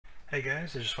Hey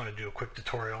guys, I just want to do a quick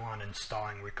tutorial on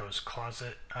installing Rico's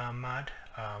Closet mod.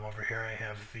 Over here I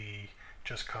have the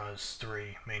Just Cause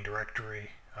 3 main directory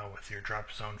with your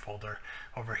drop zone folder.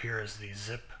 Over here is the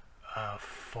zip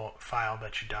file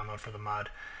that you download for the mod,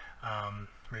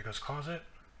 Rico's Closet.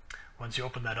 Once you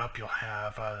open that up, you'll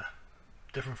have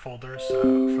different folders for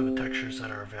the textures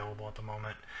that are available at the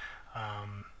moment.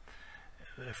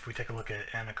 If we take a look at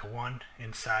Annika 1,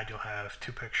 inside you'll have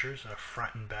two pictures, a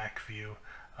front and back view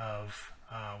of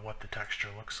what the texture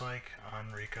looks like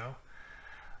on Rico.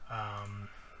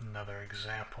 Another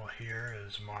example here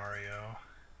is Mario,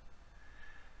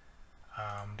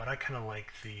 but I kind of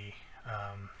like the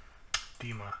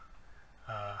Dima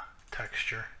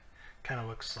texture. Kind of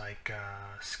looks like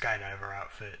a skydiver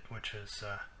outfit, which is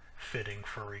fitting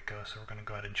for Rico, so we're going to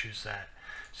go ahead and choose that.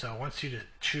 So once you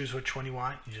choose which one you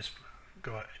want, you just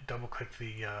double click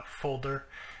the folder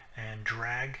and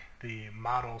drag the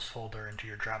models folder into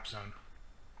your drop zone.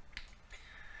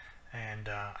 And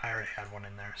I already had one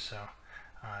in there, so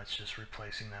it's just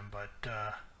replacing them. But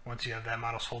once you have that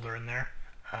models folder in there,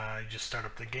 you just start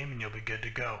up the game and you'll be good to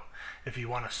go. If you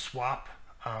want to swap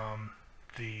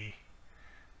the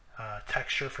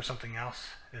texture for something else,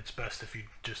 it's best if you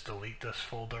just delete this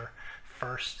folder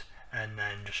first and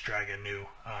then just drag a new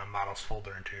models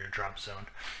folder into your drop zone,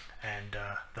 and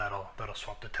that'll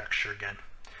swap the texture again.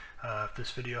 If this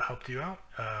video helped you out,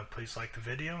 please like the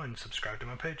video and subscribe to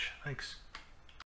my page. Thanks.